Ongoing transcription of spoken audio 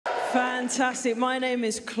Fantastic. My name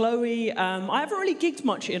is Chloe. I haven't really gigged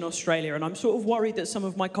much in Australia, and I'm sort of worried that some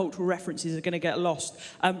of my cultural references are going to get lost.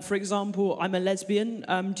 For example, I'm a lesbian.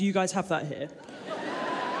 Do you guys have that here?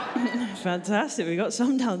 Fantastic. We got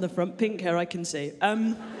some down the front. Pink hair, I can see.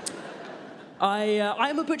 I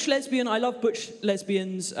am a butch lesbian. I love butch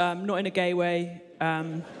lesbians, not in a gay way.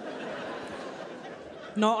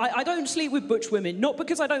 No, I don't sleep with butch women, not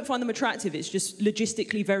because I don't find them attractive, it's just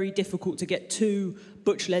logistically very difficult to get two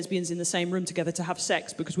butch lesbians in the same room together to have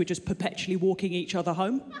sex because we're just perpetually walking each other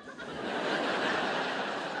home.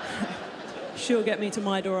 She'll get me to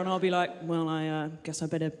my door and I'll be like, well, I guess I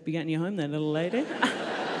better be getting you home then, little lady.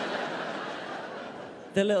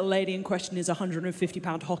 The little lady in question is a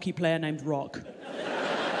 £150 hockey player named Rock.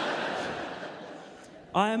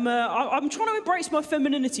 I'm trying to embrace my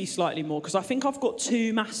femininity slightly more because I think I've got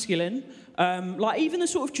too masculine. Like even the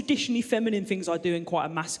sort of traditionally feminine things I do in quite a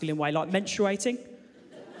masculine way, like menstruating.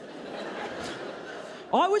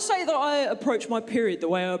 I would say that I approach my period the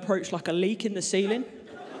way I approach like a leak in the ceiling.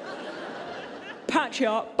 Patch it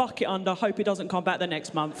up, buck it under, hope it doesn't come back the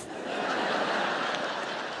next month.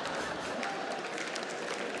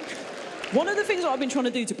 One of the things that I've been trying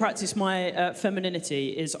to do to practice my femininity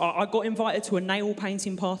is I got invited to a nail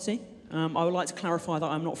painting party. I would like to clarify that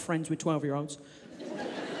I'm not friends with 12-year-olds.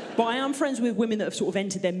 But I am friends with women that have sort of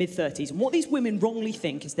entered their mid-30s. And what these women wrongly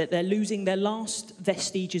think is that they're losing their last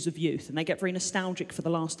vestiges of youth, and they get very nostalgic for the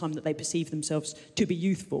last time that they perceive themselves to be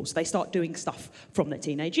youthful. So they start doing stuff from their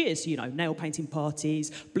teenage years, you know, nail painting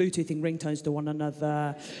parties, Bluetoothing ringtones to one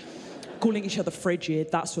another, calling each other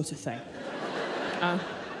frigid, that sort of thing.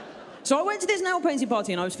 So I went to this nail painting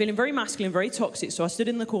party and I was feeling very masculine, very toxic, so I stood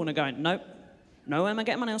in the corner going, nope, no way am I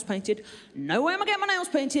getting my nails painted, no way am I getting my nails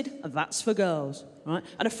painted, that's for girls, right?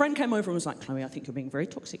 And a friend came over and was like, Chloe, I think you're being very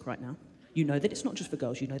toxic right now. You know that it's not just for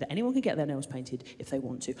girls, you know that anyone can get their nails painted if they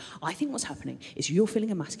want to. I think what's happening is you're feeling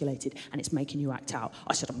emasculated and it's making you act out.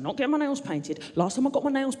 I said, I'm not getting my nails painted. Last time I got my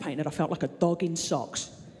nails painted, I felt like a dog in socks.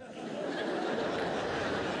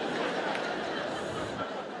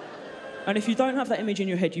 And if you don't have that image in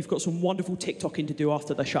your head, you've got some wonderful TikToking to do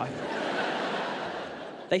after the show.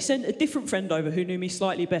 They sent a different friend over who knew me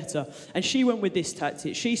slightly better, and she went with this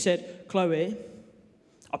tactic. She said, Chloe,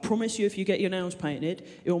 I promise you if you get your nails painted,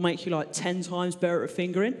 it will make you like 10 times better at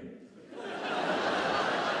fingering.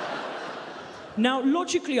 Now,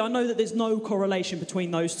 logically, I know that there's no correlation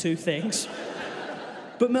between those two things.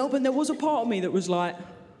 But Melbourne, there was a part of me that was like,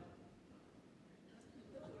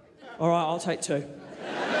 all right, I'll take 2.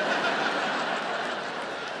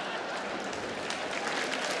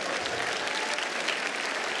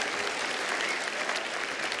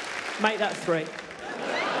 Make that 3.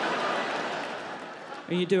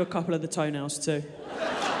 And you do a couple of the toenails too.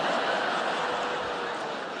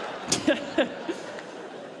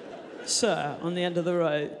 Sir, on the end of the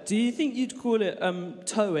road, do you think you'd call it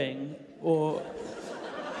towing or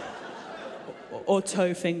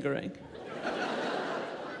toe fingering?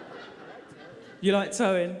 You like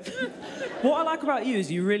towing? What I like about you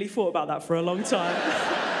is you really thought about that for a long time.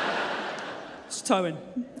 It's towing.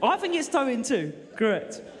 I think it's towing too.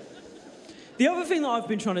 Correct. The other thing that I've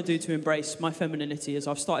been trying to do to embrace my femininity is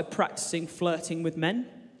I've started practicing flirting with men.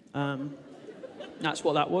 That's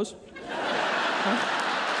what that was.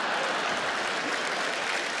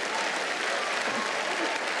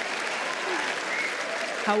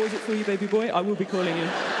 How was it for you, baby boy? I will be calling you.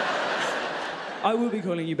 I will be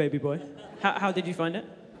calling you baby boy. How did you find it?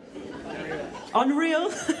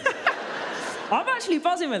 Unreal? I'm actually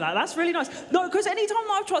buzzing with that. That's really nice. No, because any time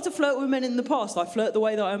that I've tried to flirt with men in the past, I flirt the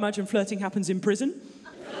way that I imagine flirting happens in prison.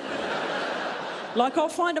 Like, I'll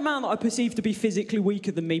find a man that I perceive to be physically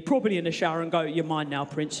weaker than me, probably in the shower, and go, you're mine now,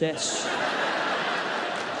 princess.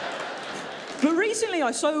 But recently,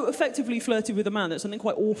 I so effectively flirted with a man that something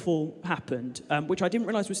quite awful happened, which I didn't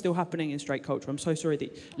realise was still happening in straight culture. I'm so sorry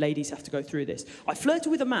that ladies have to go through this. I flirted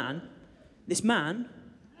with a man. This man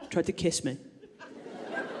tried to kiss me.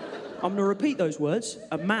 I'm going to repeat those words.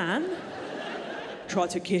 A man tried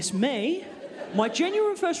to kiss me. My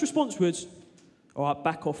genuine first response was, all right,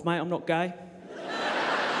 back off, mate, I'm not gay.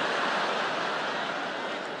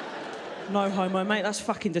 No homo, mate, that's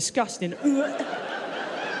fucking disgusting.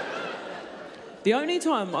 The only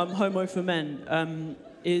time I'm homo for men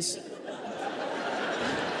is...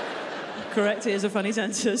 Correct, it is a funny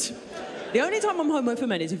sentence. The only time I'm homo for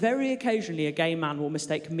men is very occasionally a gay man will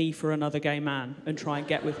mistake me for another gay man and try and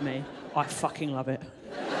get with me. I fucking love it.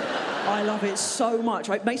 I love it so much.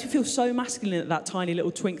 It makes me feel so masculine that that tiny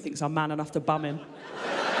little twink thinks I'm man enough to bum him.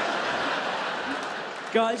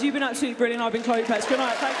 Guys, you've been absolutely brilliant. I've been Chloe Petts. Good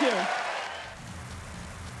night. Thank you.